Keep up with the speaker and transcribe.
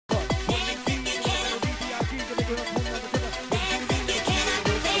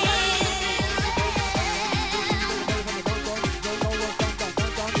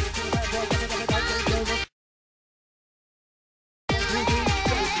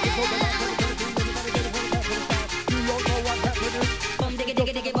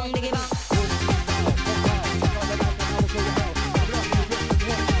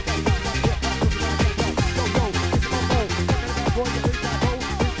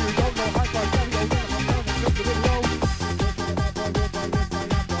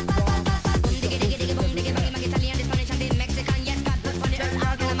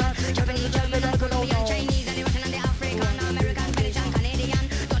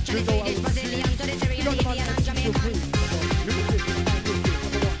to the Swedish, Brazilian, to the Syrian, Indian and Jamaican.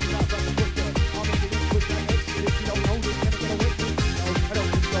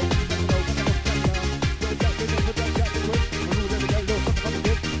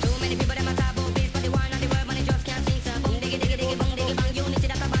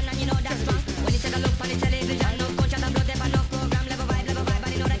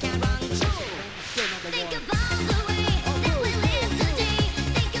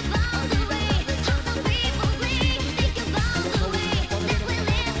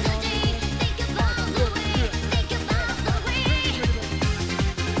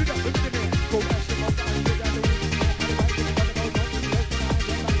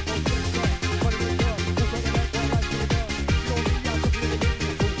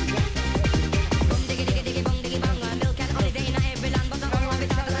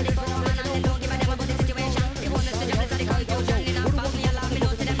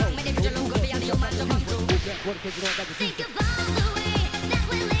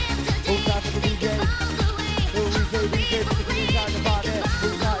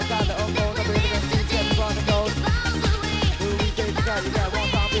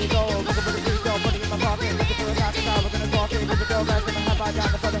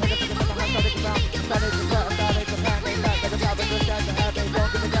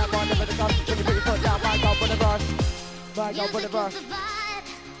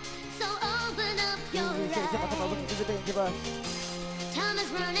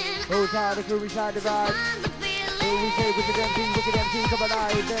 We side the vibe. We say with the MC, come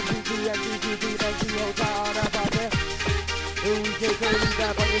alive. MCG, MC, hotel on our party. We say crazy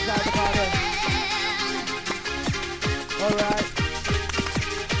that on your side the party. Alright.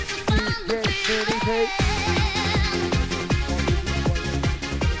 DJ,